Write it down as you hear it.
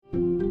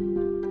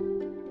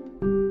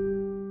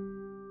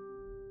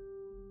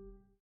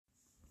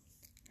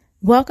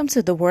Welcome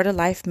to the Word of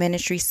Life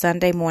Ministry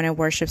Sunday morning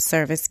worship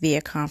service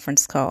via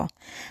conference call.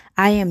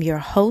 I am your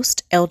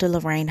host, Elder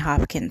Lorraine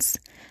Hopkins.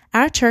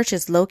 Our church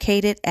is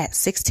located at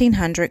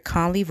 1600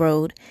 Conley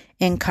Road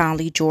in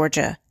Conley,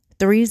 Georgia,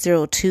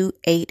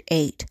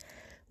 30288.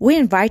 We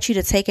invite you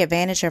to take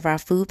advantage of our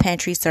food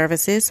pantry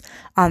services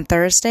on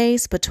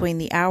Thursdays between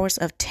the hours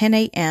of 10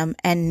 a.m.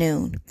 and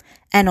noon,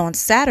 and on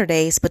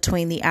Saturdays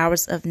between the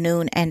hours of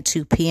noon and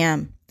 2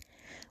 p.m.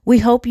 We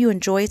hope you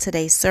enjoy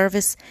today's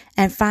service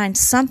and find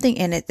something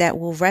in it that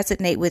will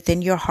resonate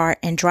within your heart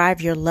and drive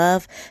your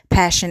love,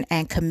 passion,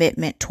 and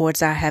commitment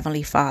towards our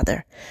Heavenly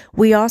Father.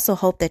 We also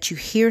hope that you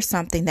hear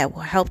something that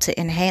will help to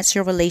enhance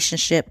your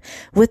relationship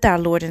with our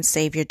Lord and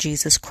Savior,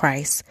 Jesus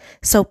Christ.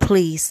 So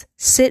please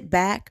sit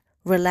back,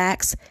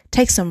 relax,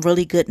 take some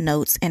really good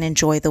notes, and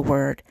enjoy the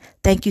Word.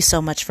 Thank you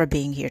so much for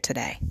being here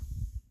today.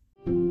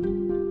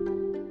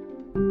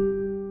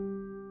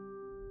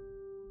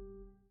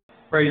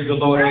 Praise the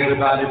Lord,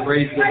 everybody.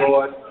 Praise the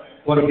Lord.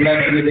 What a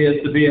blessing it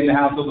is to be in the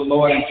house of the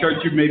Lord. In church,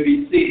 you may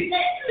be seated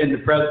in the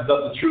presence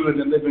of the true and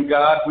the living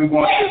God. We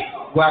want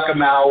to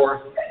welcome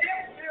our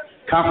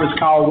conference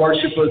call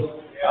worshipers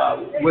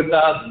with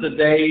us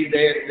today.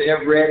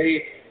 They're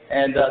ready.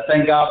 And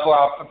thank God for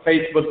our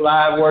Facebook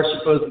Live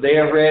worshipers.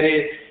 They're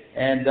ready.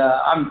 And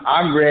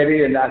I'm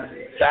ready. And I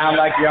sound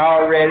like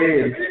y'all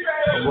ready.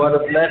 And what a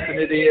blessing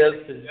it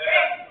is to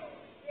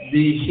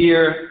be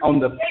here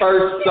on the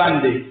first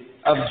Sunday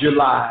of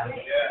July.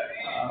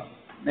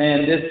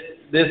 Man,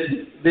 this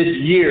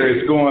year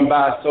is going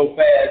by so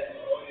fast,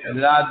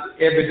 and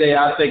every day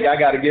I think I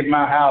got to get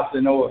my house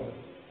in order.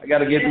 I got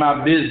to get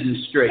my business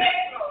straight.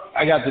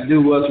 I got to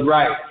do what's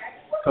right,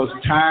 because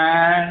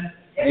time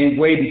ain't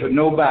waiting for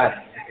nobody.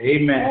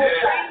 Amen.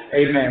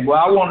 Amen. Well,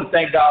 I want to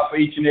thank God for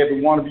each and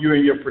every one of you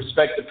in your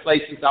prospective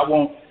places. I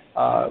won't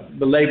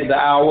belabor the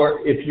hour.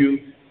 If you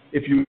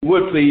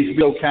would please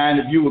be so kind,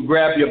 if you would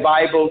grab your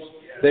Bibles.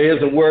 There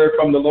is a word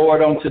from the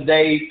Lord on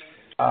today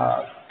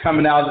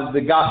coming out of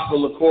the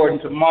Gospel according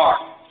to Mark.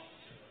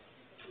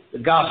 The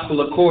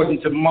Gospel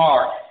according to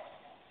Mark.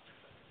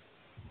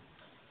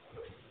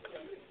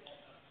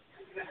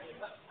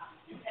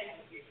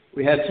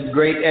 We had some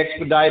great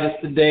expediters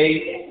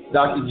today.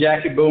 Dr.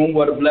 Jackie Boone,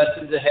 what a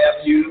blessing to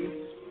have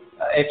you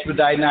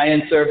expediting our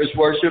in-service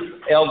worship.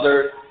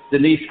 Elder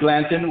Denise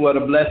Glanton, what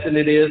a blessing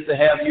it is to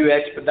have you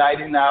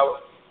expediting our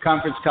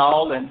conference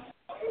call. And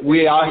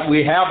we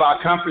have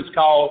our conference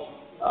call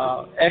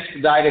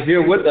expediter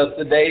here with us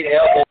today,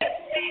 Elder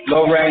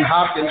Lorraine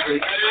Hopkins.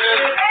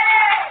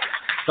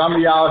 Some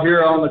of y'all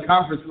here on the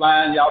conference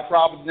line, y'all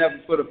probably never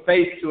put a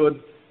face to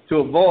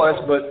a voice,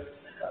 but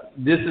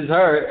this is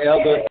her,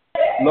 Elder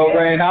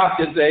Lorraine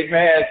Hopkins.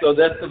 Amen. So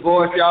that's the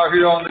voice y'all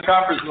hear on the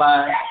conference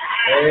line.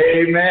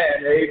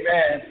 Amen.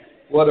 Amen.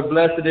 What a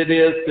blessing it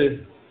is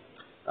to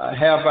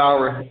have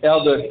our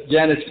Elder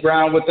Janice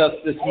Brown with us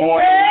this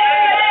morning.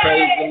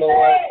 Praise the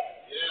Lord.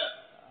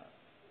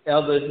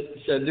 Elder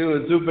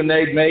Shadu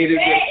Zupanet made it,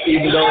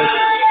 even though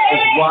his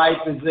wife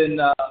is in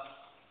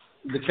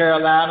the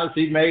Carolinas.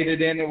 He made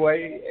it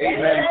anyway.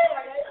 Amen.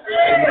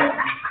 Amen.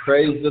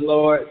 Praise the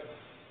Lord.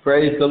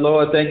 Praise the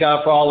Lord. Thank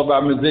God for all of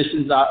our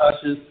musicians, our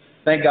ushers.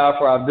 Thank God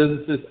for our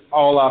visitors,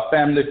 all our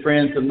family,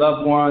 friends, and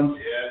loved ones.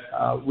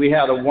 We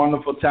had a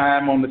wonderful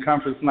time on the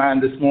conference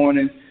line this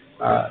morning.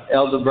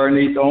 Elder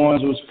Bernice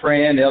Owens was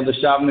praying. Elder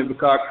Shavni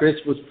Bakar Chris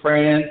was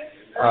praying.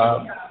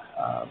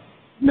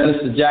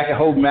 Minister Jackie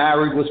Hope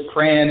Mary was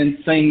praying and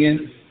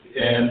singing,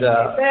 and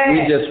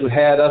we just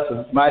had us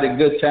a mighty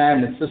good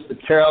time. And Sister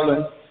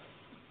Carolyn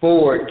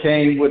Ford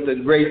came with a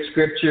great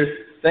scripture.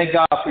 Thank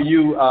God for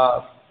you,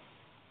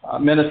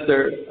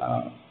 Minister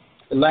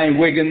Elaine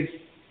Wiggins.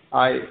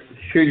 I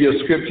hear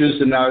your scriptures,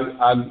 and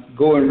I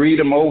go and read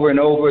them over and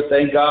over.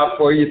 Thank God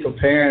for you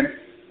preparing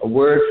a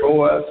word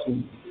for us.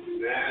 And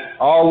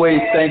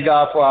always thank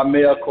God for our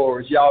male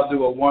chorus. Y'all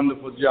do a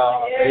wonderful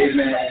job.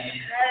 Amen.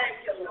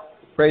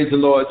 Praise the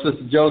Lord.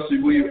 Sister Josie,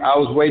 I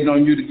was waiting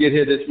on you to get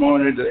here this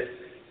morning to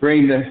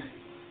bring the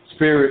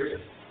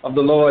Spirit of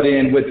the Lord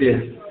in with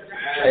you.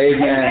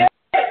 Amen.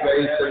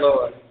 Praise the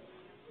Lord.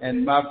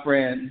 And my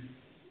friend,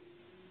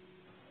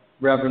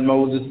 Reverend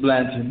Moses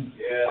Blanchard,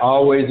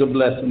 always a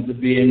blessing to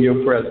be in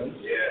your presence.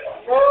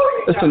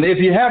 Listen, if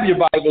you have your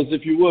Bibles,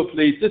 if you would,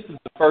 please, this is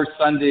the first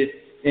Sunday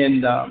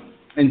in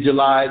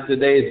July.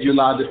 Today is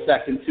July the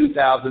 2nd,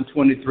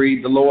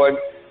 2023. The Lord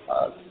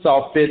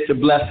saw fit to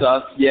bless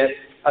us yet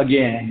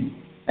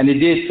again. And he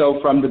did so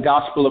from the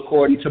Gospel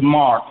according to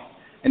Mark.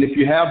 And if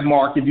you have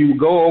Mark, if you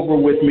go over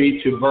with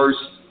me to verse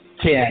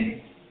 10,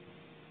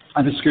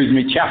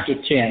 chapter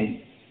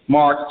 10.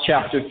 Mark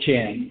chapter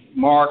 10.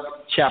 Mark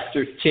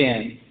chapter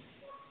 10.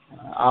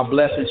 Our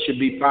blessings should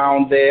be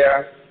found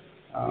there.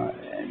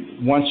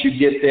 And once you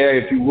get there,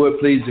 if you would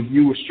please, if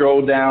you would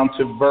stroll down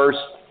to verse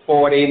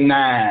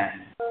 49.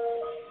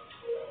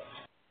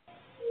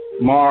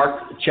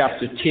 Mark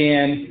chapter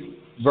 10,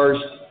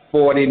 verse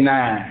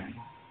 49.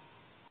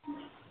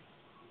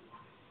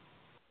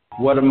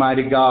 What a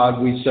mighty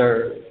God we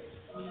serve.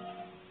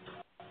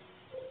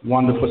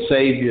 Wonderful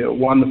Savior,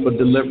 wonderful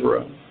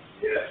deliverer.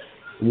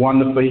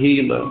 Wonderful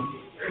healer.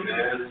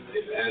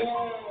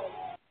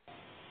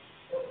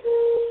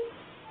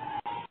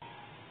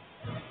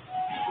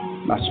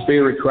 My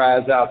spirit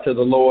cries out to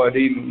the Lord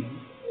even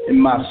in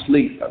my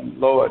sleep.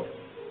 Lord,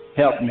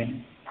 help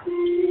me.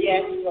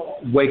 Yes,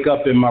 Lord. Wake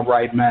up in my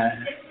right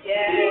mind.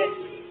 Yes.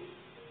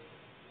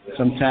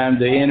 Sometimes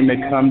the enemy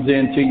comes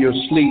into your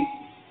sleep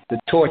to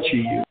torture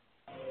you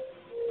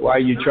while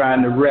you're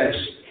trying to rest.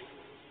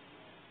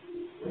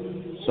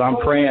 So I'm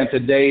praying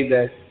today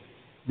that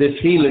this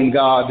healing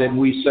God that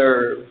we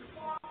serve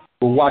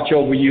will watch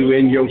over you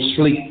in your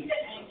sleep.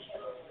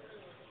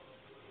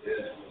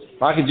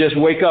 If I could just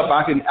wake up,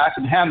 I can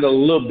handle a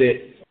little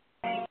bit.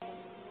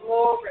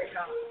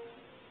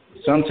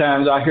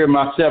 Sometimes I hear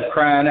myself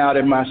crying out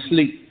in my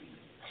sleep.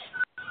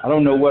 I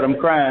don't know what I'm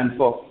crying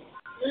for.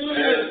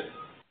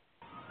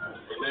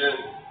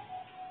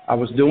 I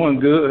was doing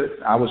good.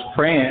 I was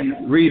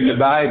praying, reading the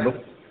Bible.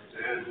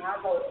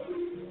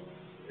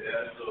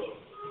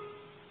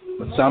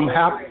 But something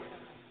happened.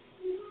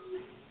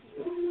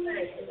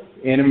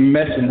 Enemy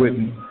messing with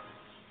me.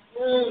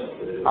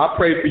 I'll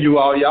pray for you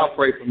all. Y'all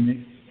pray for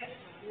me.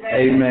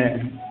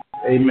 Amen.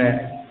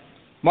 Amen.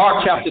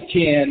 Mark chapter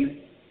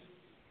 10,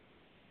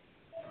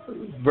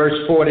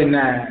 verse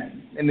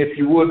 49. And if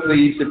you would,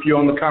 please, if you're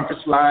on the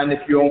conference line, if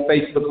you're on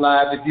Facebook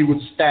Live, if you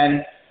would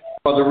stand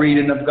for the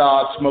reading of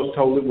God's most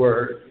holy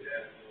word.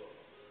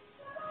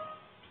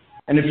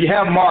 And if you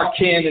have Mark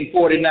 10 and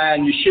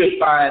 49, you should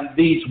find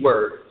these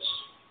words.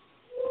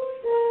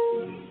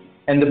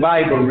 And the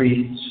Bible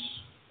reads,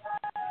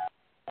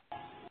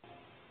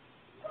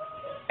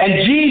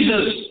 "And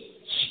Jesus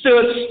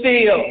stood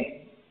still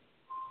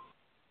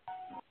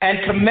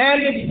and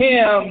commanded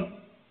him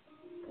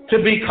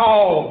to be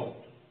called.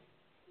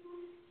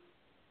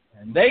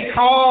 And they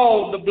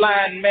called the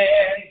blind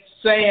man,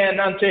 saying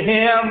unto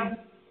him,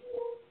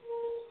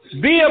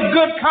 Be of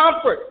good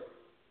comfort,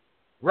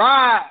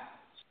 rise,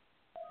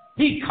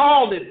 he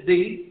calleth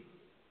thee."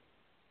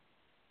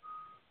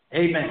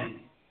 Amen.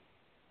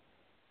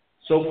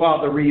 So far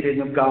the reading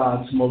of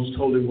God's most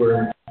holy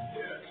word.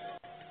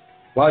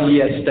 While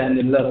ye are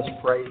standing, let us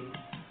pray.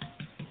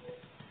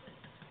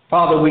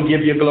 Father, we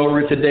give you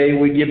glory today.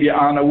 We give you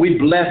honor. We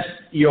bless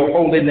your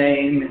holy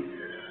name.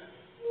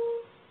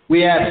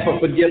 We ask for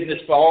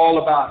forgiveness for all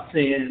of our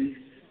sins.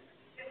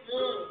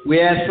 We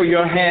ask for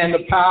your hand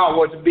of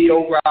power to be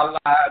over our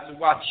lives,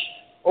 watch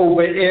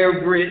over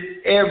every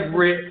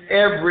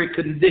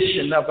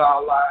condition of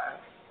our lives.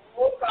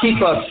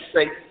 Keep us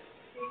safe.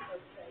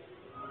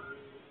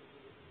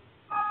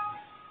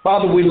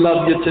 Father, we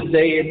love you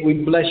today and we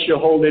bless your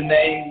holy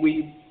name.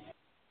 We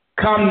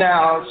come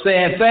now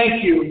saying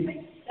thank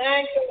you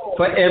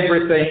for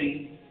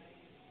everything,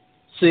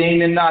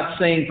 seen and not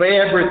seen, for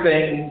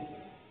everything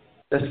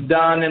that's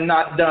done and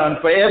not done,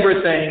 for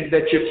everything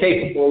that you're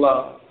capable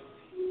of.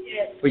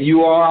 For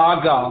you are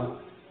our God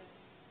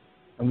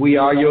and we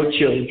are your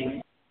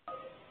children.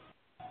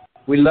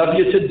 We love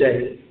you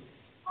today.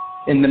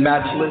 In the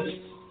matchless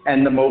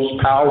and the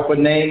most powerful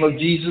name of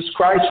Jesus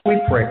Christ we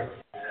pray.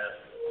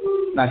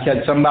 Now,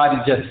 can somebody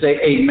just say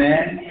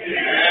amen,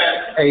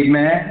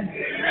 amen,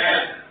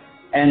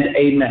 and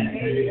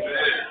amen.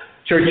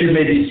 Church, you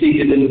may be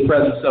seated in the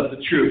presence of the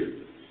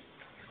true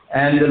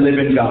and the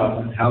living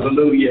God.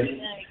 Hallelujah.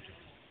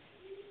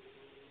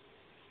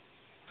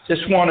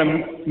 Just want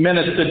to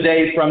minister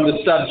today from the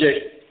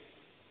subject,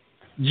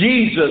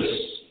 Jesus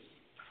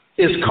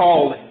is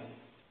calling.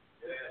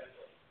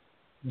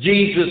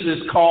 Jesus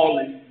is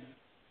calling.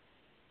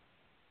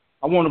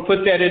 I want to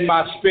put that in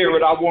my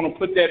spirit. I want to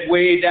put that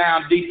way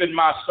down deep in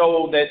my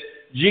soul that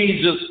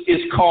Jesus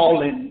is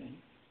calling.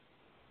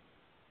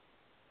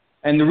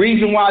 And the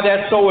reason why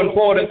that's so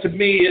important to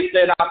me is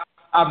that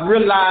I've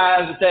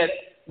realized that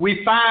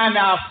we find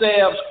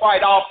ourselves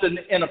quite often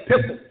in a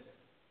pickle,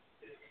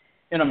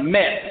 in a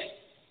mess.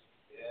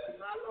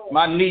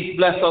 My niece,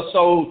 bless her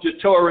soul,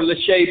 Tori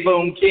Lachey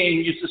Boone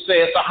King, used to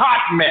say it's a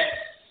hot mess,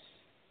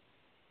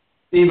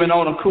 even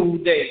on a cool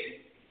day.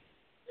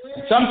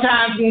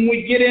 Sometimes when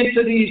we get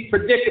into these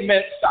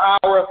predicaments,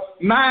 our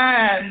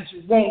minds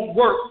won't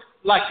work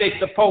like they're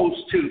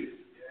supposed to.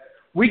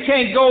 We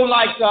can't go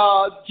like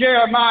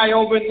Jeremiah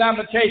over in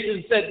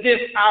Lamentations said, "This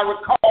I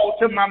recall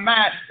to my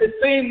mind." It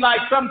seems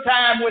like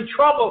sometimes when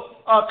trouble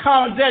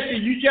comes at you,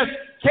 you just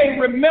can't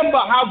remember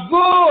how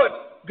good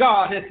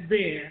God has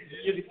been.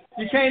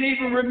 You can't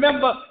even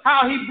remember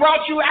how he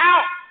brought you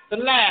out the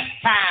last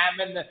time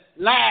and the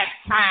last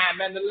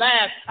time and the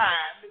last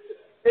time.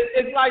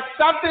 It's like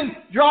something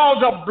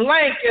draws a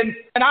blank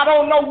and I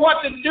don't know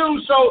what to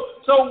do.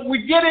 So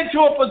we get into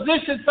a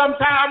position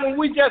sometime when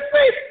we just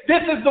say,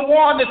 this is the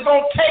one that's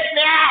going to take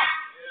me out.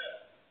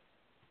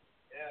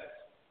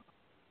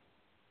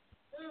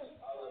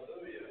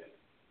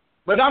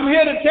 But I'm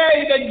here to tell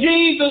you that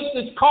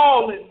Jesus is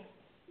calling.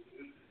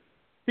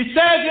 He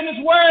says in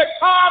his word,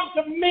 "Come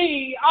to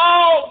me,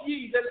 all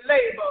ye that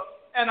labor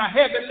and are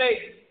heavy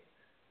laden."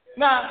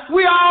 Now,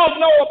 we all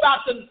know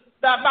about the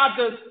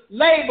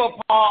labor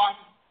part,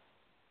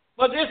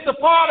 But it's the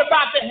part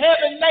about the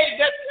heaven laid.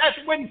 That's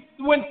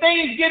when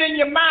things get in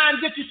your mind,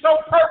 get you so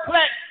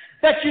perplexed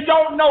that you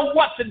don't know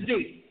what to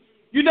do.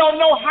 You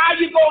don't know how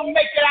you're going to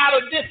make it out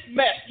of this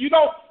mess. You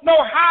don't know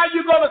how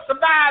you're going to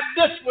survive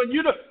this one.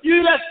 You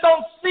just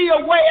don't see a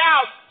way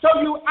out. So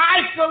you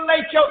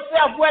isolate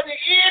yourself where the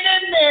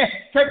enemy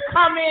can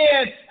come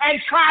in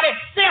and try to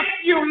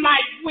sift you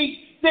like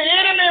wheat. The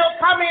enemy will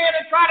come in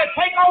and try to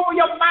take over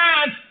your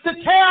mind to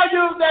tell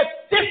you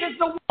that this is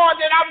the one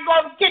that I'm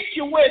going to get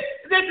you with.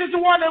 This is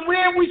the one that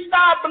when we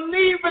start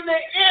believing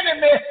the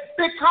enemy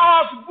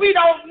because we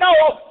don't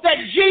know that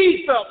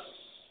Jesus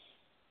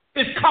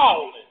is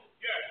calling.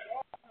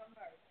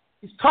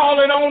 He's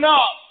calling on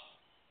us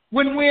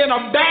when we're in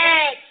a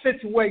bad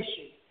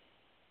situation.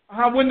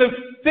 When the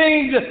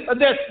thing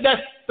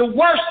that's the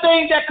worst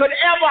thing that could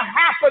ever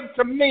happen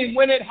to me,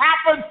 when it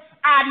happens,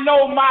 I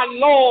know my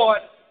Lord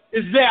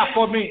is there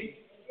for me.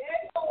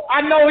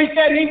 I know he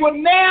said he would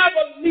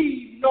never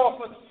leave nor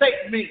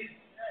forsake me.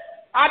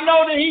 I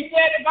know that he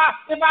said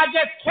if I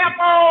just kept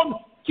on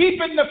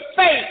keeping the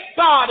faith,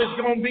 God is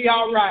going to be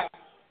all right.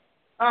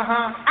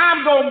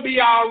 I'm going to be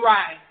all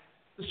right.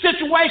 The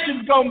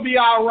situation's going to be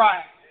all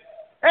right.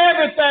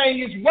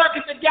 Everything is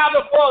working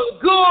together for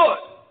good.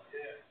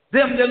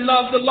 Them that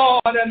love the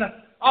Lord and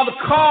are the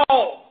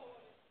called.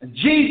 And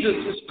Jesus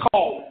is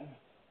calling.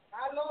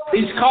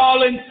 He's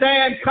calling,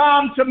 saying,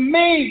 come to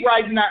me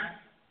right now.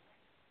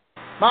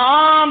 My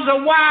arms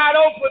are wide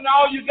open.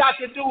 All you got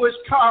to do is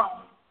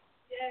come.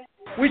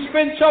 We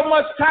spend so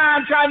much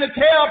time trying to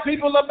tell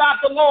people about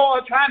the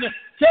Lord, trying to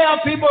tell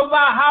people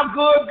about how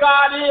good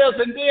God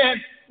is. And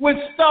then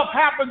when stuff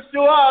happens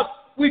to us,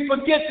 we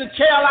forget to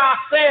tell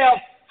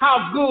ourselves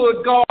how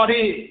good God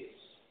is.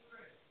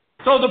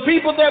 So the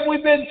people that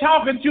we've been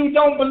talking to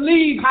don't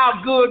believe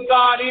how good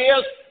God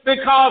is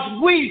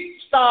because we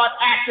start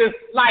acting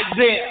like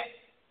them.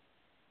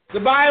 The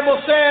Bible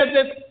says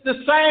that the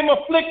same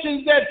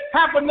afflictions that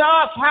happen to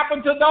us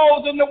happen to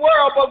those in the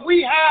world, but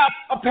we have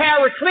a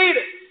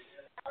paracletus.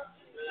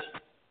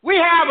 We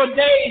have a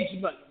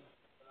daysman.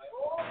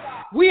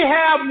 We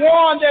have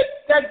one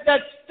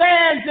that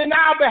stands in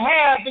our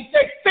behalf and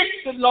says, fix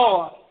it,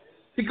 Lord.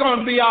 It's going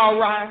to be all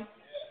right.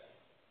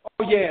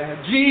 Oh,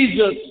 yeah,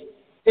 Jesus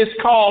is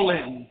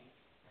calling.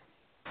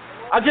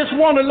 I just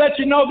want to let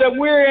you know that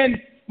we're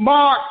in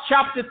Mark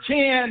chapter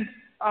 10.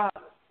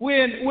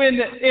 We're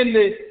in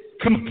the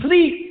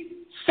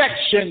complete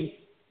section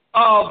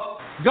of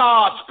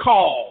God's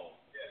call.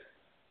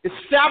 It's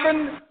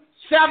seven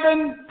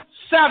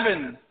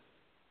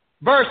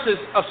verses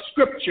of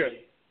Scripture.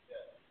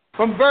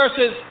 From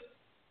verses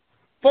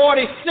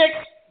 46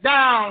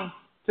 down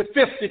to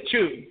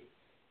 52.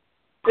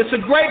 It's a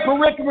great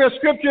curriculum of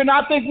Scripture, and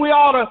I think we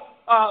ought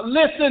to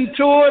listen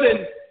to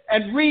it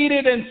and read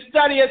it and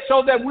study it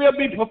so that we'll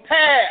be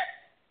prepared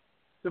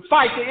to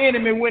fight the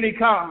enemy when he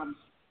comes.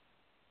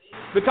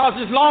 Because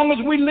as long as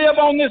we live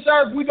on this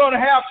earth, we're going to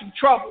have some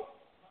trouble.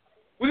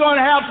 We're going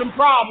to have some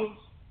problems,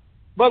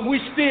 but we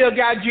still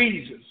got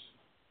Jesus,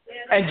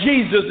 and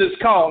Jesus is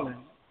calling.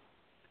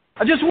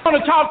 I just want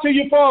to talk to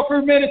you for a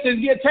few minutes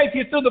and take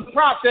you through the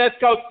process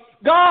because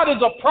God is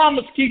a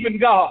promise-keeping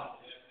God.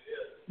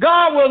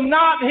 God will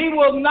not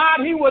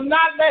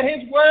let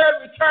his word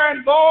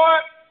return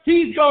void.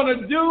 He's going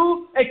to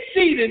do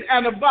exceeding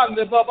and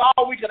abundant above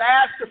all we can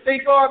ask or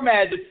think or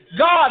imagine.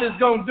 God is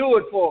going to do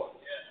it for us.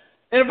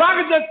 And if I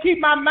can just keep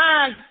my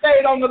mind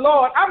stayed on the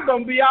Lord, I'm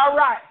going to be all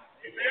right.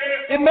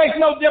 It makes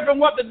no difference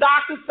what the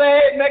doctor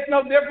said. It makes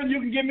no difference. You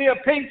can give me a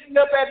pink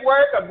slip at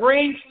work, a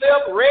green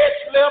slip, a red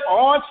slip,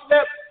 orange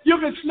slip. You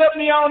can slip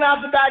me on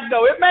out the back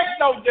door. It makes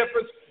no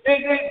difference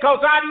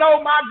because I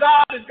know my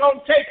God is going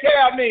to take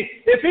care of me.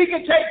 If he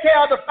can take care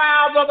of the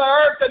fowls of the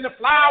earth and the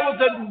flowers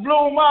that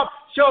bloom up,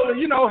 so,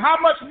 how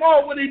much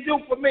more will he do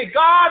for me?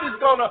 God is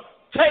going to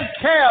take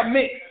care of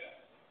me.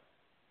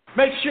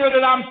 Make sure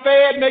that I'm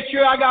fed. Make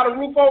sure I got a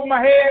roof over my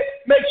head.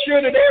 Make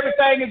sure that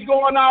everything is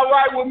going all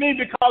right with me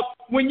because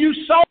when you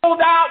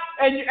sold out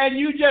and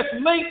you just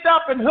linked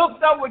up and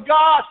hooked up with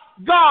God,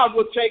 God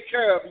will take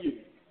care of you.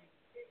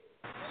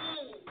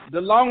 The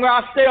longer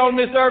I stay on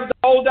this earth,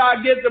 the older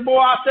I get, the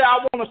more I say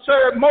I want to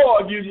serve more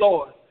of you,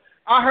 Lord.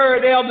 I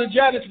heard Elder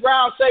Janice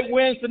Brown say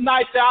Wednesday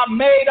night that I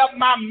made up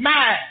my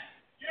mind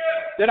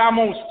that I'm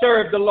going to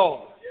serve the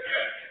Lord.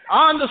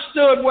 I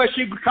understood where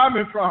she was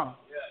coming from.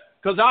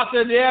 Because I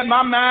said, yeah,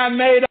 my mind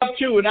made up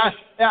too. And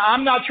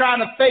I'm not trying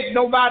to fake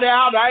nobody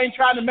out. I ain't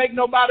trying to make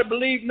nobody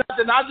believe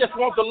nothing. I just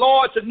want the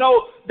Lord to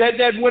know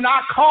that when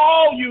I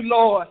call you,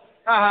 Lord,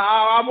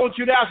 I want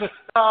you to answer.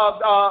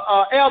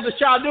 Elder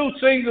Shadu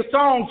sings a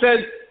song,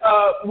 says,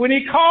 when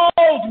he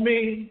calls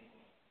me,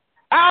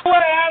 I will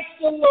ask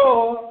the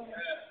Lord.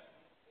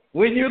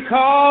 When you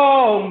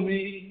call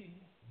me,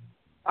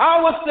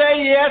 I will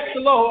say, yes,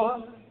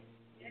 Lord.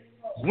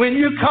 When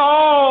you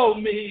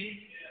call me,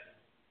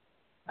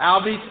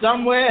 I'll be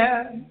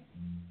somewhere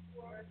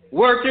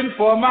working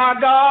for my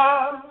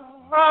God.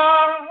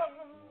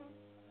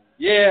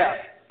 Yeah.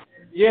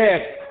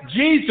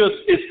 Jesus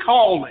is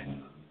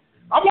calling.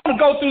 I want to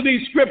go through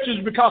these scriptures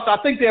because I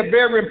think they're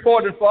very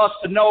important for us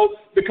to know,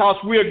 because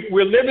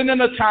we're living in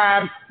a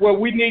time where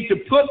we need to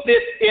put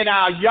this in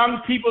our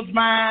young people's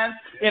minds,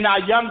 in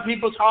our young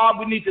people's heart.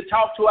 We need to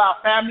talk to our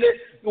family.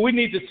 We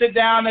need to sit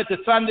down at the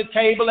Sunday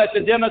table, at the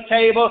dinner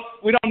table.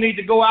 We don't need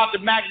to go out to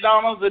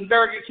McDonald's and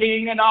Burger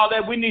King and all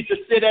that. We need to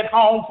sit at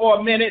home for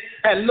a minute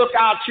and look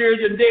our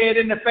children dead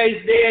in the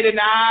face, dead in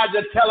the eyes,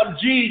 and tell them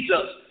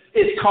Jesus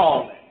is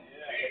calling.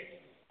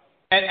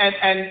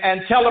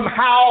 And tell them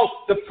how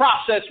the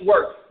process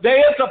works. There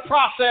is a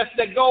process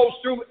that goes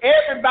through.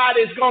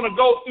 Everybody's going to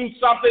go through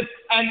something.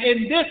 And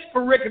in this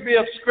pericope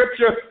of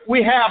scripture,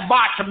 we have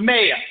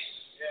Bartimaeus.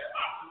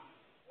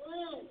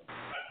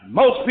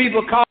 Most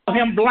people call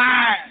him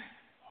blind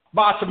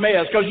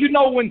Bartimaeus, because you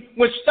know when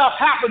stuff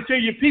happens to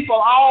you, people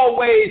are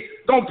always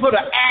going to put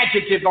an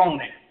adjective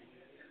on it.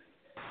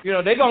 You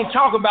know, they're going to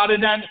talk about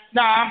it. And,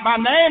 now, my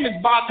name is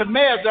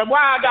Bartimaeus, and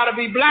why I got to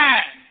be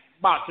blind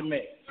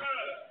Bartimaeus?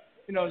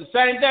 You know, the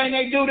same thing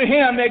they do to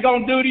him, they're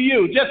going to do to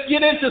you. Just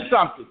get into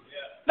something.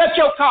 Let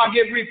your car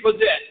get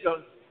repossessed.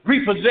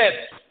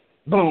 Repossessed.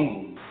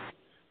 Boom.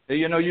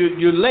 You know,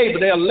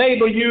 they'll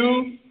label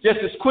you just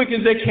as quick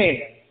as they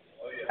can.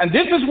 And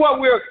this is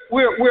what we're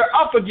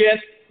up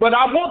against. But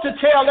I want to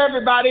tell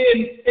everybody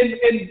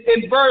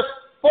in verse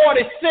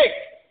 46,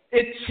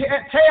 it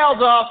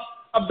tells us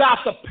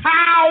about the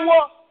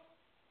power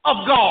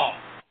of God.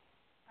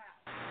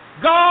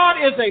 God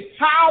is a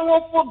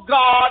powerful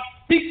God.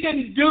 He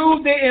can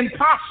do the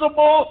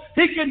impossible.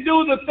 He can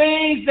do the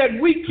things that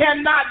we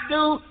cannot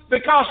do,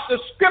 because the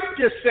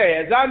scripture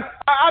says.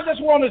 I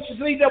just want to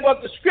see that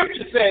what the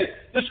scripture says.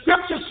 The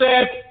scripture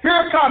says,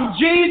 here comes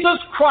Jesus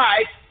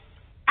Christ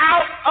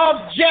out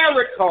of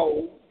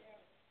Jericho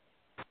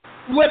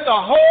with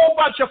a whole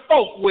bunch of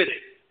folk with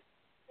him.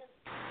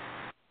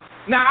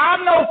 Now, I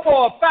know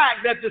for a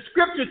fact that the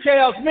scripture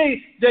tells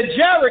me that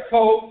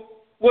Jericho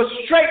was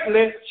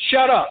straightly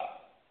shut up.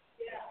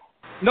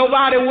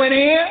 Nobody went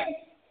in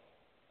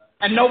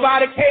and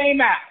nobody came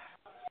out.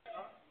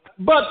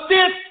 But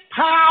this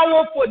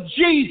powerful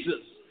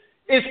Jesus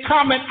is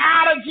coming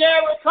out of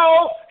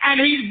Jericho,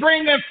 and he's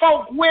bringing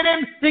folk with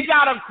him. He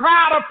got a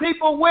crowd of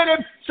people with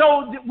him.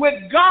 So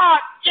with God,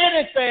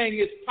 anything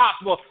is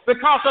possible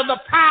because of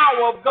the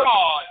power of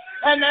God.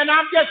 And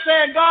I'm just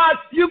saying, God,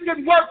 you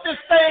can work this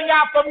thing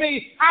out for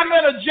me. I'm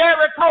in a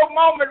Jericho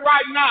moment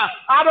right now.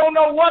 I don't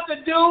know what to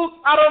do.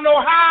 I don't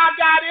know how I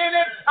got in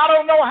it. I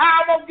don't know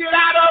how I'm going to get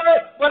out of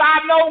it. But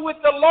I know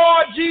with the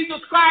Lord Jesus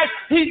Christ,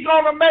 he's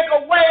going to make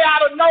a way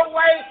out of no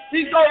way.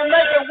 He's going to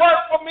make it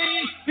work for me.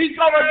 He's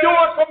going to do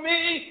it for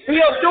me.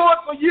 He'll do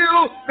it for you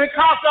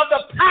because of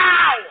the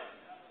power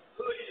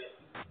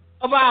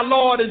of our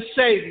Lord and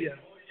Savior.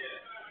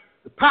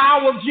 The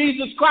power of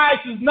Jesus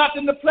Christ is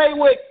nothing to play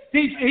with.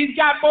 He's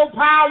got more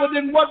power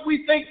than what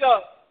we think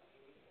of.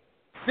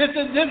 This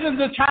is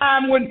the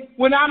time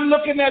when I'm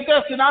looking at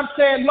this and I'm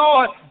saying,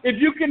 Lord,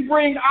 if you can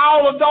bring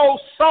all of those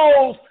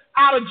souls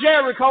out of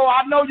Jericho,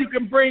 I know you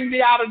can bring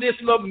me out of this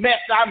little mess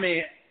I'm in.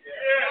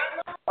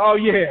 Yeah. Oh,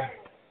 yeah.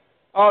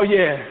 Oh,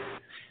 yeah.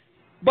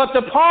 But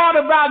the part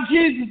about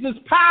Jesus'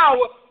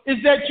 power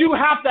is that you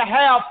have to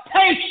have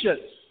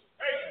patience.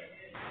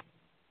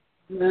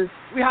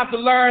 We have to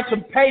learn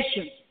some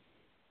patience.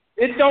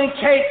 It don't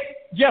take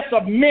just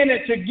a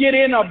minute to get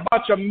in a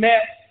bunch of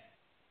mess.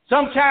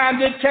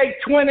 Sometimes it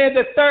takes 20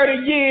 to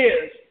 30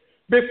 years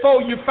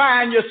before you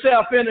find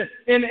yourself in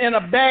a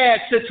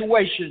bad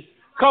situation,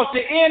 because the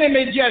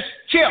enemy just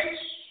chips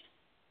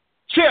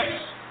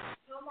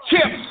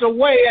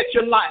away at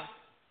your life.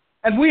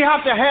 And we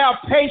have to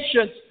have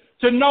patience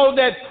to know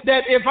that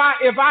if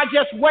I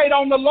just wait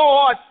on the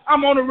Lord,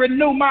 I'm going to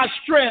renew my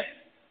strength.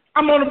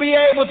 I'm going to be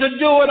able to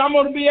do it. I'm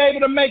going to be able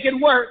to make it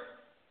work.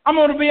 I'm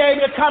going to be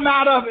able to come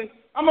out of it.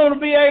 I'm going to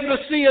be able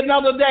to see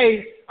another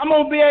day. I'm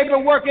going to be able to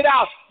work it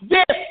out.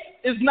 This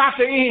is not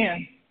the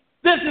end.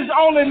 This is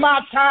only my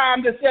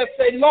time to just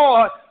say,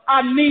 Lord,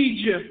 I need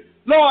you.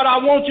 Lord, I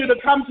want you to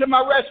come to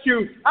my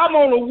rescue. I'm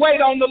going to wait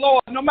on the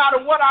Lord. No matter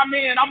what I'm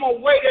in, I'm going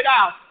to wait it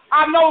out.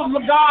 I know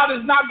God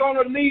is not going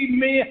to leave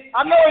me.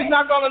 I know he's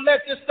not going to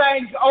let this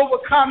thing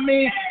overcome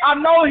me. I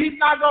know he's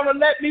not going to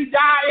let me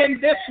die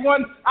in this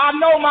one. I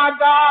know my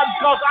God,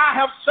 because I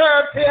have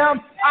served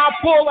him. I'll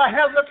pull a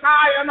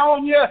Hezekiah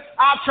on you.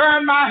 I'll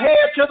turn my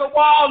head to the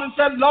wall and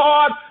say,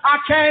 Lord, I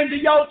came to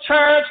your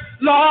church.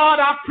 Lord,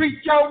 I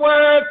preached your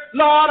word.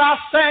 Lord, I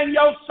sang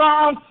your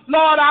song.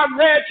 Lord, I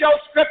read your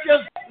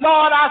scriptures.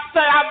 Lord, I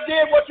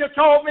did what you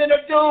told me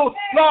to do.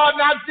 Lord,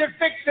 now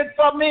fix it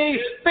for me.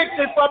 Fix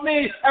it for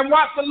me. And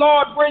watch the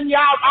Lord bring you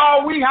out.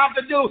 All we have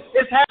to do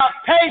is have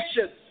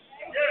patience.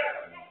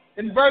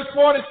 In verse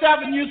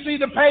 47, you see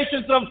the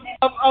patience of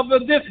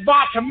this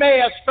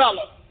Bartimaeus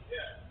fellow.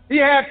 He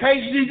had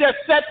patience. He just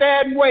sat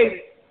there and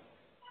waited.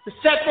 He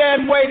sat there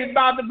and waited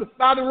by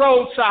the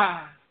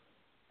roadside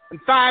and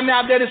find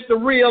out that it's the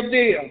real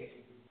deal.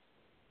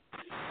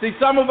 See,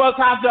 some of us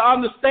have to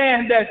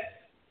understand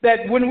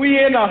that when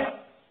we're in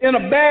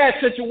a bad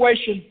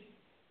situation,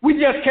 we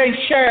just can't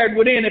share it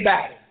with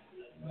anybody.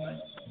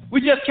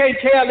 We just can't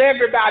tell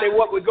everybody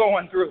what we're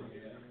going through.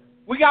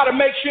 We got to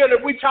make sure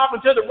that we're talking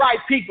to the right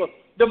people.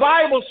 The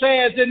Bible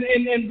says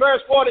in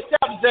verse 47,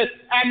 says,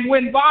 and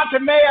when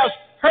Bartimaeus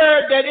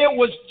heard that it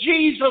was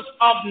Jesus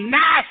of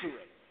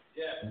Nazareth,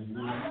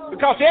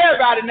 because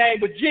everybody's name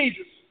was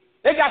Jesus.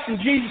 They got some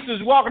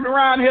Jesuses walking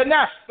around here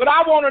now, but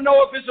I want to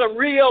know if it's a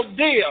real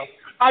deal.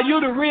 Are you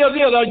the real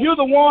deal? Are you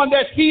the one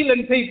that's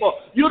healing people?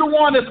 You the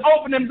one that's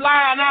opening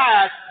blind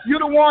eyes? You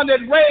the one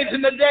that's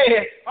raising the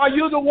dead? Are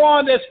you the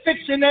one that's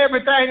fixing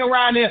everything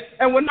around here?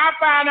 And when I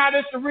find out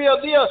it's the real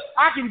deal,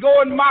 I can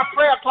go in my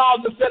prayer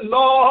closet and say,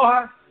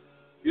 Lord,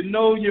 you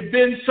know you've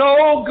been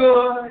so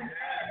good.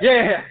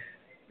 Yeah,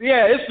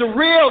 it's the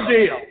real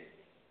deal.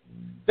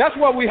 That's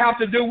what we have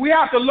to do. We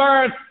have to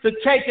learn to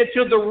take it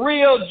to the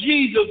real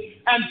Jesus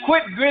and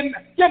quit gritting.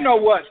 You know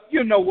what?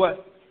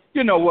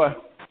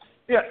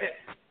 Yeah,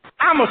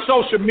 I'm a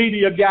social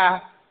media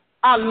guy.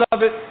 I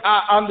love it.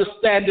 I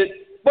understand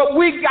it. But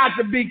we got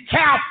to be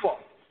careful.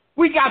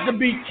 We got to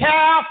be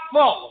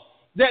careful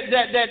that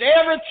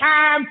every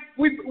time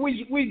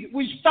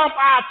we stump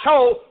our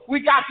toe,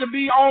 we got to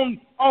be on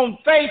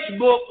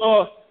Facebook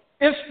or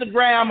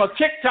Instagram or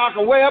TikTok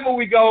or wherever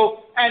we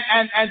go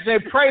and say,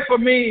 pray for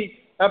me,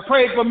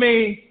 pray for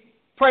me,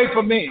 pray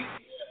for me.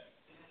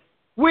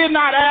 We're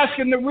not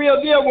asking the real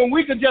deal when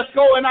we could just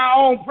go in our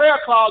own prayer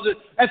closet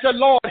and say,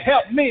 Lord,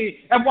 help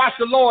me, and watch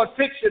the Lord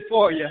fix it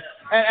for you.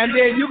 And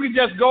then you can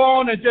just go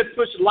on and just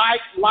push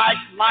like.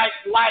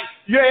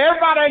 Yeah,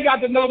 everybody ain't got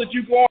to know that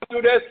you're going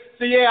through this.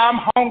 So, yeah, I'm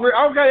hungry.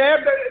 Okay,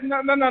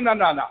 no.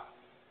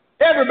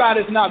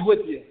 Everybody's not with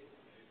you.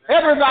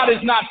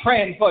 Everybody's not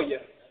praying for you.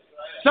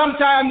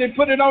 Sometimes they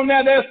put it on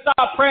there, they'll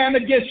start praying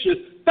against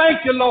you.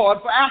 Thank you,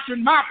 Lord, for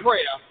answering my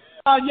prayer.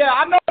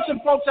 I know some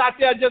folks out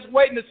there just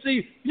waiting to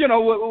see, I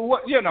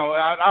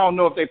don't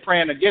know if they're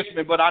praying against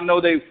me, but I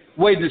know they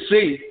waiting to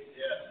see.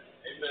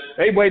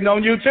 They waiting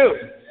on you too.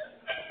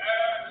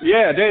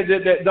 Yeah,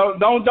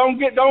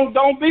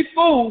 don't be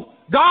fooled.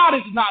 God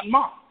is not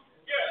mocked.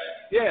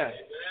 Yeah,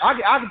 I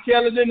can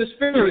tell it in the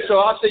spirit. So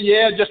I say,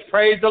 just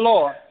praise the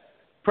Lord.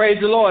 Praise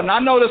the Lord. And I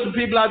know there's some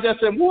people out there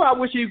saying, I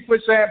wish you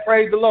quit saying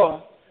praise the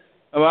Lord.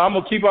 Well, I'm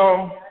going to keep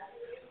on.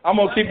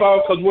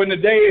 Because when the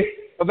day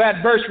of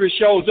adversary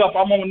shows up,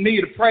 I'm going to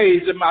need a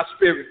praise in my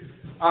spirit.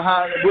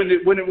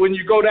 When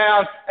you go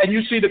down and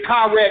you see the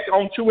car wreck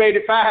on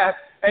 285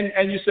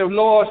 and you say,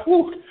 Lord,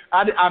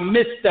 I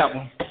missed that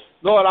one.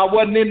 Lord, I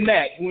wasn't in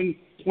that.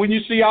 When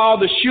you see all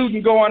the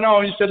shooting going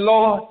on, you say,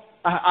 Lord,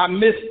 I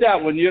missed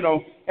that one,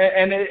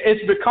 And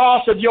it's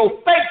because of your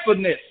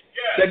faithfulness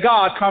that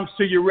God comes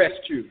to your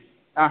rescue.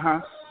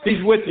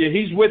 He's with you.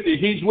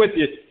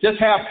 Just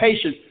have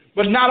patience.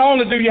 But not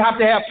only do you have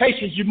to have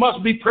patience, you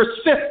must be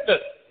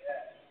persistent.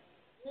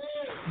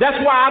 That's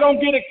why I don't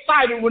get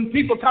excited when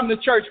people come to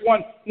church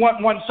one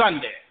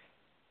Sunday.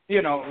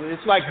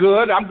 It's like,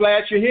 good, I'm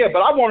glad you're here. But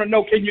I want to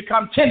know, can you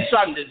come 10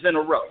 Sundays in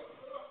a row?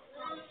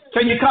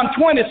 Can you come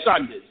 20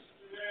 Sundays?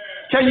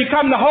 Can you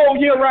come the whole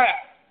year round?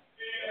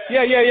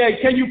 Yeah.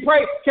 Can you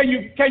pray? Can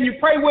you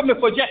pray with me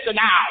for just an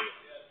hour?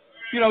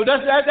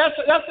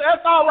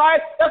 That's all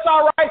right. That's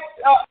all right.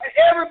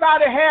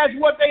 Everybody has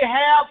what they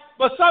have,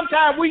 but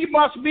sometimes we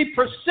must be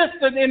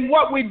persistent in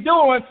what we're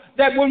doing,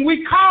 that when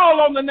we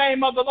call on the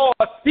name of the Lord,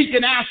 he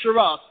can answer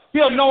us.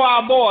 He'll know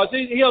our voice.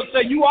 He'll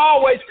say, you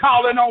always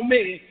calling on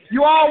me.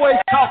 You always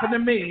talking to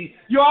me.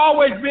 You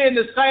always being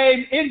the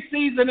same in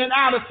season and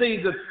out of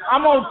season.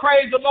 I'm going to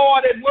praise the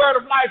Lord at Word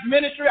of Life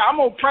Ministry. I'm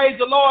going to praise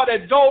the Lord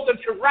at Golden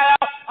Corral.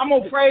 I'm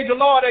going to praise the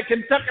Lord at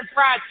Kentucky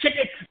Fried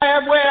Chicken.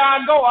 Everywhere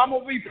I go, I'm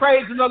going to be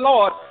praising the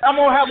Lord. I'm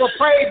going to have a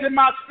praise in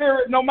my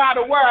spirit no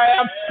matter where I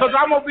am, because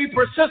I'm going to be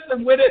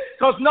persistent with it,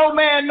 because no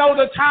man knows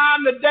the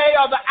time, the day,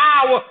 or the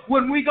hour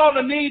when we're going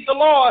to need the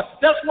Lord.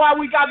 That's why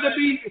we got to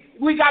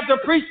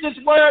preach this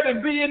word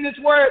and be in this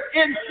word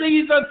in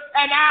season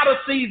and out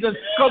of season,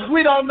 because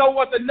we don't know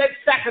what the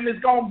next second is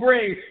going to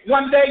bring.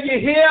 One day you're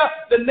here,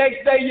 the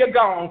next day you're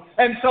gone.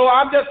 And so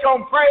I'm just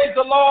going to praise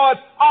the Lord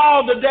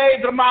all the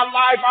days of my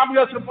life. I'm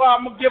going to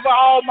give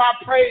all my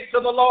praise to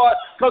the Lord,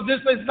 because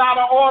this is not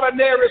an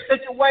ordinary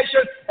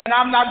situation, and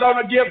I'm not going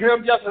to give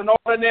him just an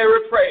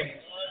ordinary praise.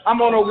 I'm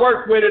going to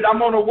work with it. I'm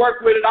going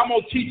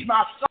to teach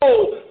my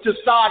soul to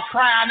start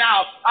crying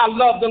out, I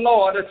love the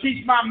Lord. Or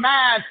teach my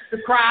mind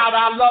to cry out,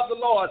 I love the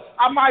Lord.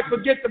 I might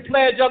forget the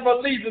Pledge of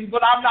Allegiance,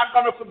 but I'm not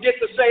going to forget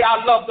to say,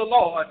 I love the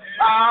Lord.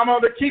 I'm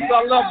going to keep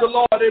I love the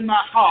Lord in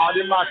my heart,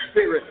 in my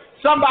spirit.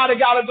 Somebody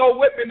got to go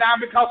with me now,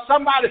 because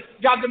somebody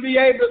got to be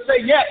able to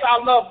say, yes,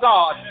 I love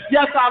God.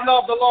 Yes, I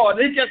love the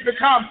Lord. It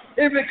becomes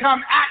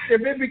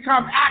active. It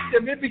becomes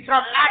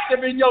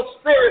active in your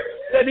spirit,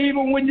 that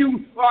even when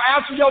you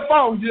answer your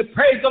phone, you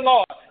praise the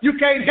Lord. You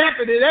can't help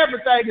it.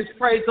 Everything is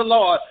praise the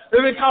Lord.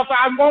 Because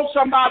I want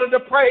somebody to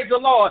praise the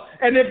Lord.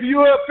 And if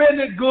you're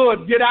offended,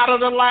 good. Get out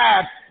of the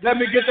line. Let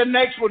me get the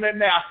next one in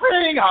there.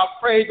 Praise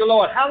the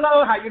Lord.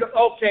 Hello, how you doing?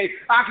 Okay,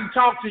 I can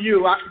talk to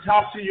you.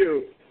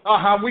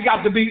 We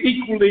got to be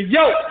equally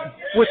yoked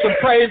with some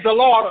praise the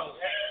Lord.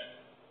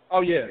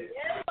 Oh, yeah.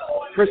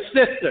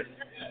 Persistent.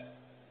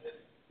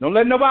 Don't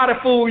let nobody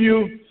fool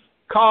you.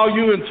 call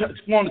you and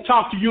want to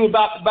talk to you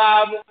about the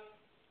Bible,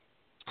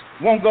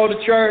 won't go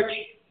to church,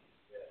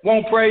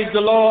 won't praise the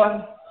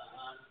Lord,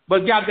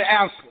 but got the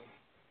answer.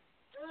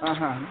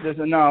 They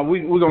said, no,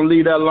 we're going to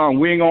leave that alone.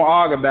 We ain't going to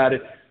argue about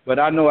it, but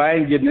I know I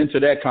ain't getting into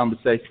that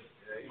conversation.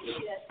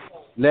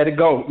 Let it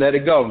go. Let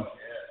it go.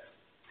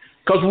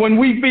 Because when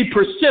we be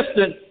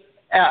persistent,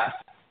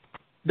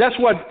 that's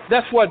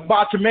what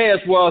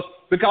Bartimaeus was,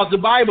 because the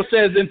Bible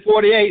says in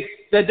 48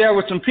 that there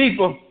were some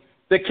people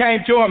that came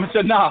to him and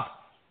said, no,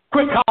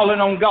 quit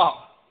calling on God.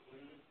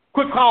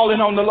 Quit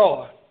calling on the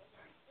Lord.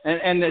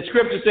 And the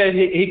scripture says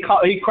he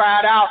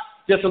cried out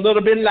just a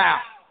little bit loud.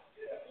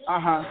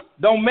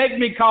 Don't make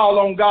me call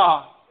on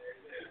God.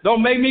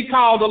 Don't make me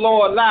call the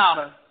Lord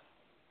louder.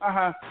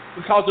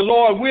 Because the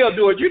Lord will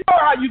do it. You know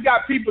how you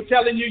got people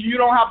telling you you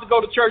don't have to go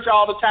to church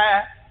all the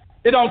time?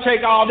 It don't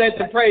take all that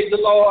to praise the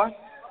Lord.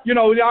 You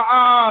know,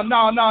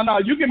 no.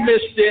 You can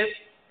miss this.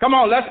 Come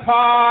on, let's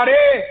party.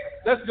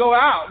 Let's go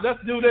out. Let's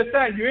do this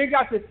thing. You ain't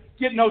got to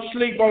get no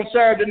sleep on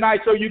Saturday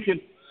night so you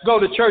can go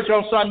to church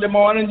on Sunday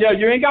morning. Yeah,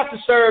 you ain't got to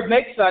serve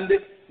next Sunday.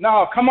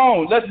 No, come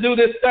on. Let's do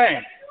this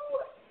thing.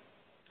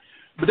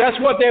 But that's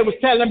what they was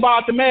telling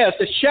Bartimaeus.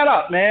 They said, shut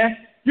up, man.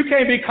 You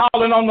can't be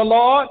calling on the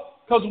Lord.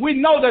 Because we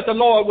know that the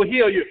Lord will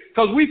heal you.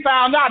 Because we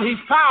found out he's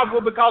powerful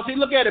because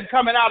look at him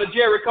coming out of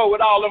Jericho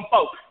with all them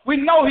folks. We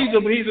know he's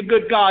a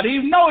good God.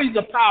 We know he's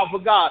a powerful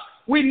God.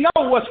 We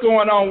know what's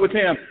going on with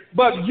him.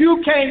 But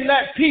you can't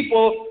let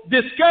people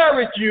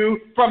discourage you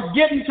from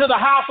getting to the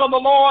house of the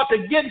Lord,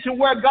 to getting to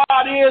where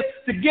God is,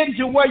 to getting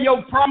to where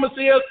your promise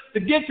is, to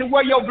get to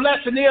where your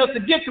blessing is, to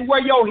get to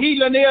where your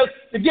healing is,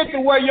 to get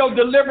to where your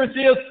deliverance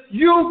is.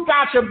 You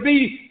got to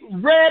be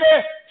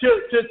ready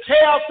to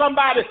tell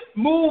somebody,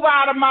 move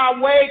out of my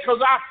way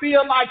because I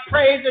feel like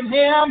praising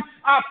him.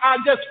 I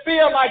just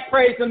feel like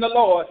praising the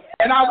Lord.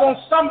 And I want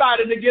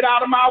somebody to get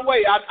out of my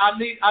way. I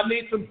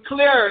need some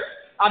clarity.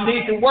 I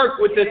need to work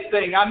with this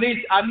thing. I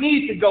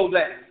need to go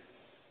there.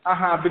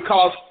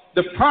 Because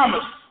the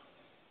promise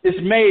is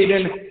made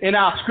in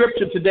our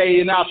scripture today.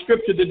 In our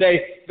scripture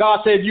today,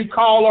 God said, you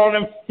call on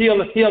him,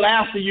 he'll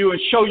answer you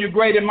and show you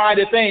great and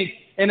mighty things.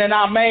 And in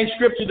our main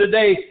scripture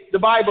today, the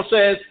Bible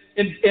says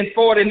in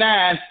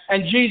 49,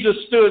 and Jesus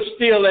stood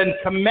still and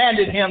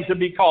commanded him to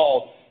be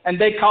called. And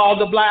they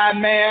called the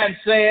blind man,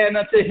 saying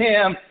unto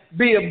him,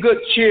 be of good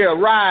cheer,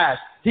 rise,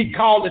 he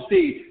calleth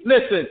thee.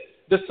 Listen,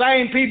 the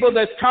same people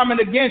that's coming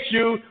against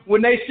you,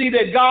 when they see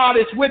that God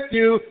is with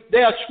you,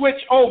 they'll switch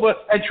over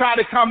and try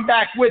to come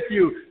back with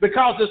you.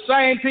 Because the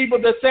same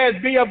people that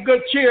said be of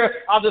good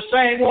cheer are the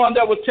same one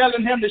that was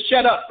telling him to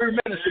shut up 3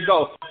 minutes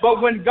ago.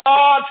 But when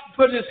God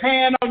put his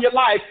hand on your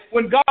life,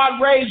 when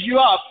God raised you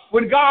up,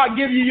 when God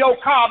give you your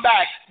car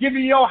back, give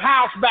you your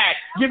house back,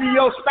 give you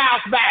your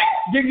spouse back,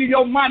 give you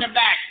your money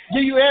back,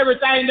 give you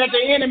everything that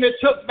the enemy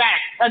took back,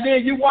 and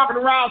then you walking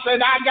around saying,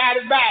 I got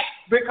it back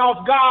because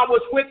God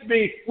was with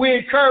me. We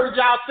encourage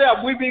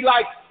ourselves. We be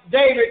like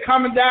David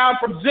coming down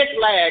from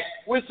Ziklag.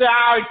 We say,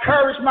 I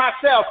encourage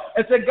myself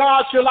and say,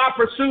 God, shall I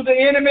pursue the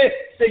enemy?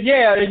 Say,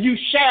 yeah, and you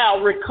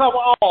shall recover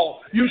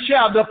all. You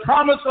shall. The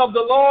promise of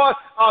the Lord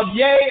of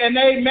yea and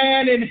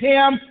amen in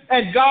him,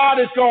 and God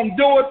is going to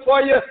do it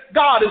for you.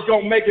 God is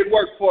going to make it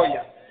work for you.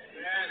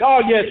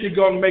 Oh, yes, he's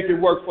going to make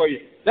it work for you.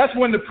 That's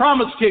when the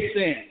promise kicks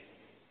in.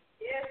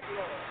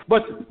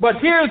 But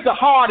here's the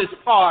hardest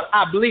part,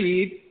 I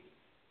believe,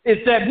 is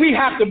that we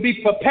have to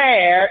be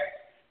prepared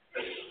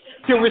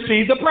to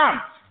receive the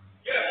promise.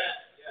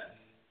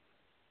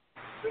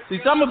 See,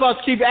 some of us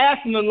keep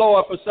asking the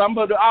Lord for something,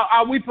 but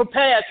are we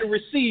prepared to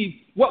receive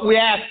what we're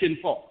asking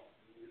for?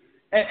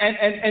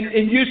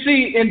 And you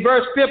see in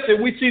verse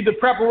 50, we see the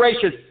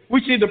preparation.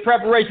 We see the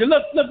preparation.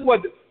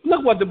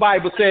 Look what the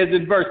Bible says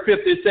in verse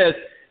 50. It says,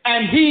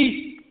 and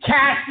he,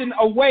 casting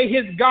away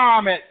his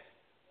garment,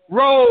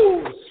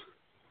 rose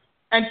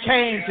and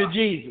came to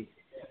Jesus.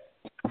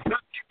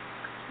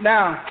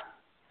 Now,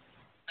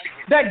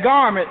 that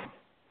garment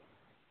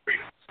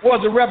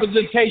was a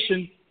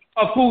representation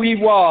of who he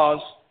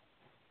was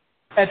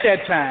at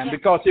that time.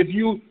 Because if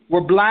you were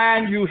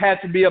blind, you had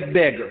to be a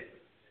beggar.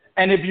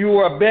 And if you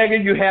were a beggar,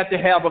 you had to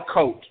have a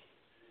coat.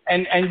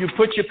 And you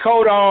put your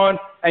coat on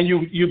and you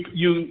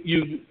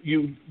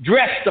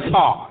dress the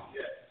part.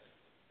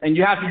 And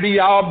you have to be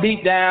all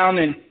beat down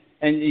and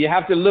you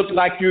have to look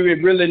like you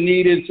really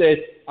needed,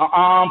 say, an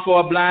arm for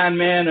a blind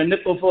man, a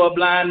nickel for a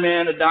blind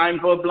man, a dime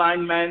for a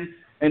blind man,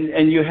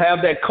 and you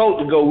have that coat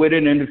to go with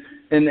it,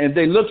 and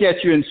they look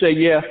at you and say,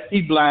 yeah,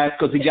 he's blind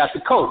because he got the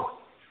coat.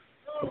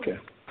 Okay.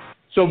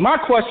 So my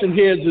question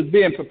here is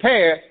being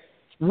prepared.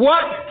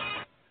 What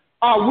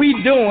are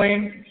we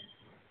doing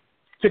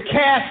to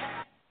cast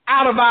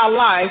out of our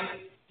life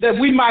that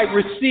we might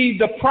receive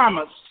the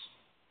promise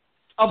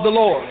of the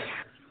Lord?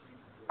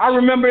 I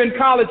remember in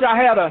college I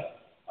had a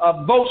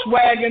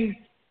Volkswagen.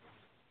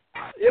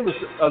 It was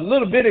a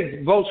little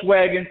bitty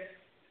Volkswagen.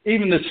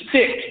 Even the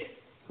stick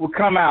would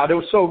come out. It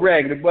was so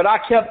ragged. But I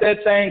kept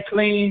that thing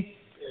clean,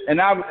 and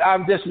I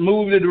just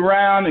moved it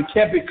around and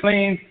kept it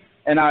clean,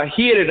 and I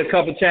hid it a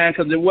couple of times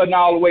because it wasn't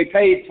all the way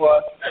paid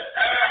for.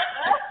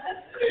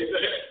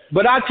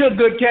 But I took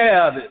good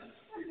care of it.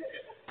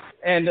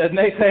 And the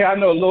next thing I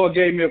know, the Lord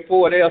gave me a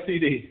Ford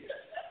LCD.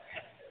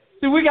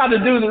 See, we got to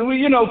do this.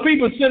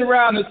 People sit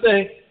around and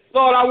say,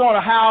 Lord, I want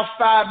a house,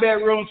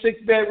 5-bedroom,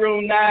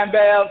 6-bedroom, 9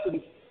 baths,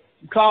 and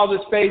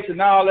closet space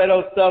and all that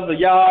other stuff, a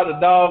yard, a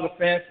dog, a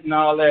fence, and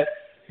all that.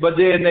 But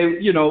then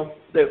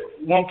they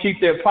won't keep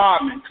their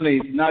apartment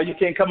clean. Now, you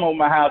can't come over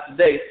my house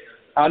today.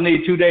 I'll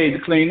need 2 days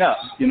to clean up,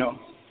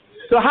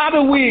 So how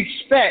do we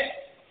expect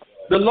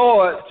the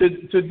Lord to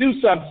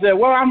do something? Say,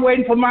 well, I'm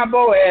waiting for my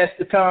Boaz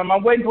to come.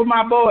 I'm waiting for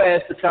my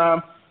Boaz to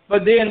come.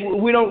 But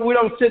then we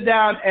don't sit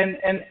down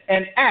and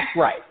act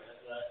right.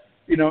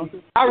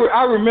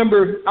 I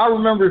remember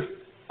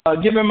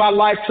giving my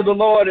life to the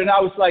Lord, and I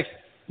was like,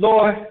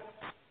 Lord,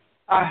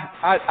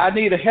 I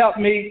need to help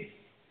me,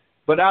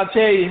 but I'll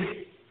tell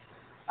you,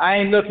 I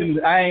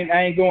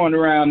ain't going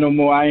around no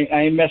more. I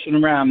ain't messing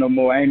around no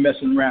more. I ain't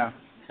messing around.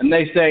 And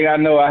next thing I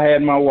know, I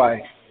had my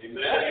wife.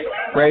 Amen.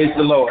 Praise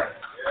the Lord.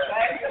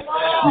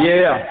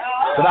 Yeah,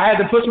 but I had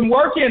to put some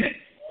work in it.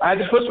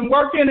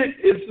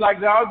 It's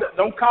like, no,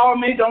 don't call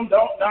me.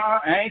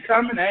 I ain't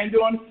coming. I ain't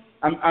doing it.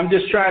 I'm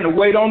just trying to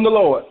wait on the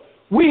Lord.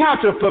 We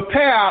have to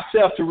prepare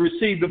ourselves to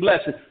receive the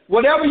blessing.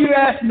 Whatever you're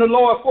asking the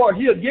Lord for,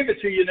 He'll give it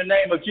to you in the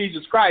name of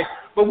Jesus Christ.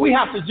 But we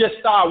have to just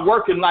start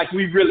working like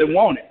we really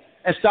want it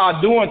and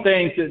start doing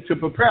things to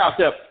prepare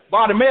ourselves.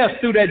 Bartimaeus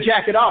threw that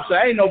jacket off, so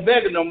I ain't no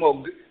beggar no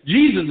more.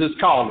 Jesus is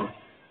calling.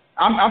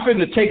 I'm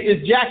finna take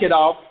this jacket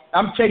off.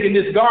 I'm taking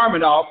this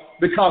garment off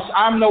because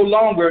I'm no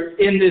longer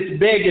in this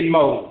begging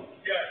mode.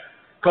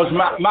 Because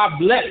my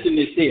blessing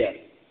is here.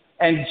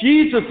 And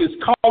Jesus is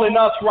calling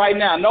us right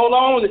now. No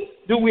longer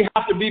do we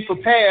have to be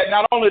prepared.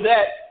 Not only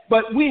that,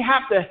 but we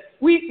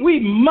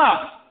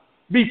must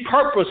be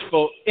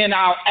purposeful in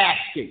our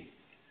asking.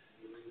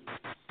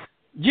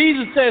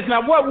 Jesus says,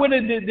 now what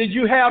did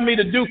you have me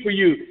to do for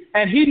you?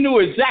 And He knew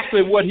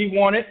exactly what He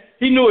wanted.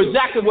 He knew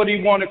exactly what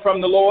He wanted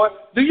from the Lord.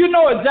 Do you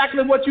know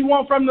exactly what you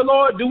want from the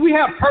Lord? Do we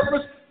have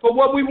purpose for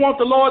what we want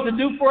the Lord to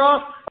do for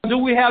us? Or do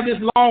we have this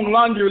long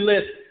laundry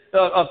list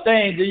of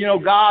things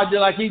that, God,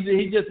 like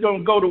He's just going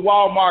to go to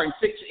Walmart and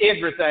fix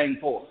everything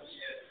for us?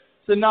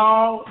 So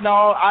no,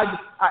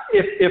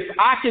 if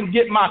I can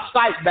get my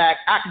sight back,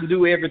 I can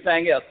do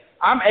everything else.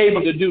 I'm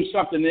able to do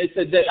something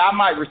that I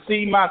might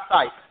receive my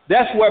sight.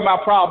 That's where my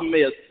problem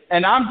is.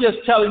 And I'm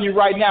just telling you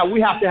right now,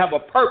 we have to have a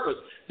purpose.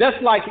 That's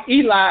like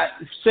Eli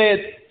said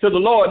to the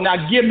Lord,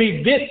 now give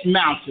me this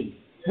mountain.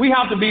 We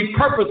have to be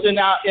purpose in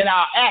our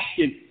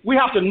asking. We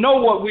have to know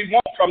what we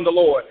want from the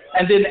Lord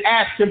and then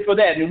ask Him for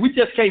that. And we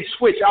just can't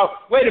switch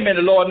out. Wait a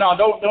minute, Lord. No,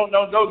 don't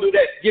do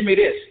that. Give me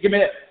this. Give me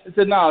that. I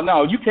said,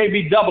 no. You can't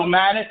be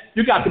double-minded.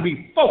 You got to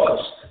be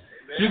focused.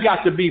 Amen. You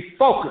got to be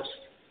focused.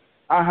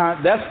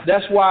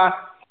 That's why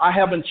I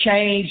haven't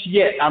changed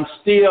yet. I'm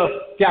still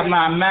got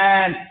my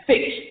mind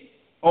fixed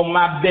on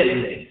my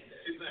business.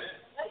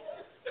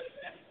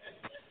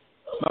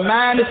 My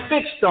mind is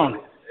fixed on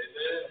it.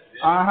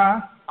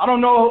 I don't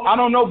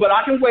know, but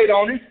I can wait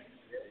on it.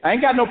 I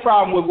ain't got no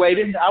problem with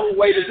waiting. I will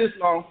wait this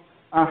long.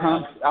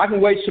 I can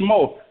wait some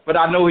more, but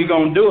I know He's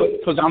gonna do it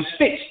because I'm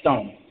fixed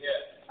on it.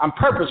 I'm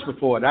purposeful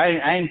for it.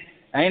 I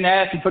ain't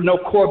asking for no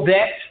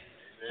Corvette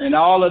and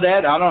all of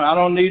that. I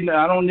don't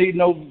need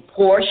no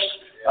Porsche,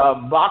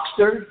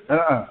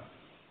 Boxster.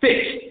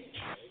 Fixed.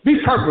 Be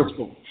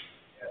purposeful.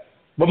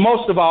 But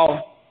most of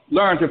all,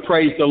 learn to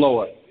praise the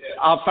Lord.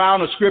 I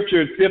found a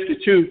scripture in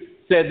 52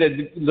 said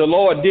that the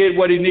Lord did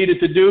what He needed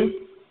to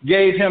do,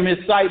 gave him his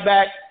sight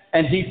back,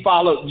 and he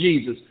followed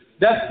Jesus.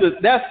 That's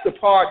the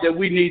part that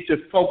we need to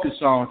focus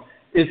on.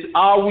 Is,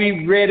 are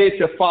we ready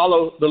to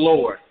follow the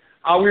Lord?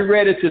 Are we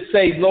ready to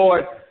say,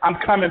 Lord, I'm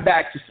coming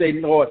back to say,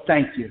 Lord,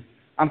 thank you.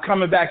 I'm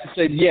coming back to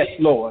say, yes,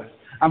 Lord.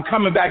 I'm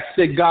coming back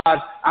to say, God,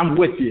 I'm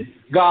with you.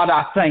 God,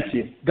 I thank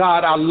you.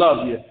 God, I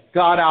love you.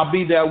 God, I'll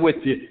be there with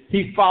you.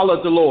 He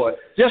followed the Lord.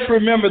 Just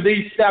remember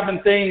these 7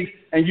 things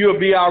and you'll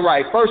be all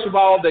right. First of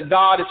all, that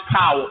God is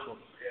powerful,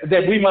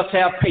 that we must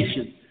have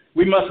patience.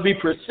 We must be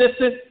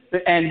persistent,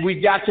 and we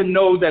got to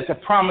know that the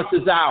promise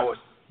is ours.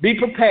 Be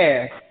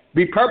prepared,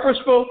 be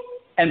purposeful,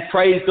 and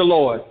praise the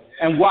Lord.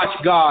 And watch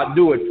God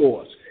do it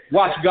for us.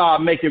 Watch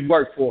God make it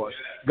work for us.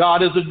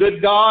 God is a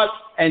good God,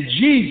 and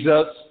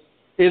Jesus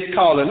is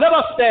calling. Let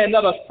us stand,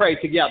 let us pray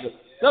together.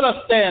 Let us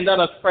stand, let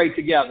us pray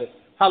together.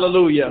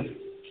 Hallelujah.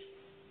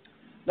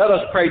 Let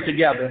us pray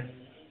together.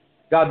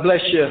 God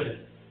bless you.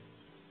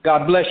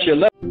 God bless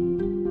you.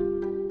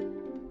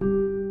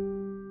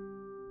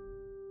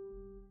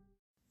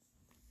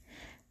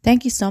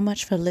 Thank you so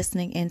much for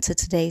listening in to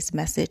today's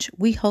message.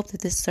 We hope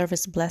that this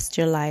service blessed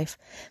your life.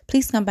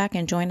 Please come back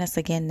and join us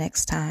again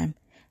next time.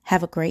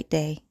 Have a great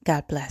day.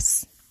 God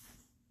bless.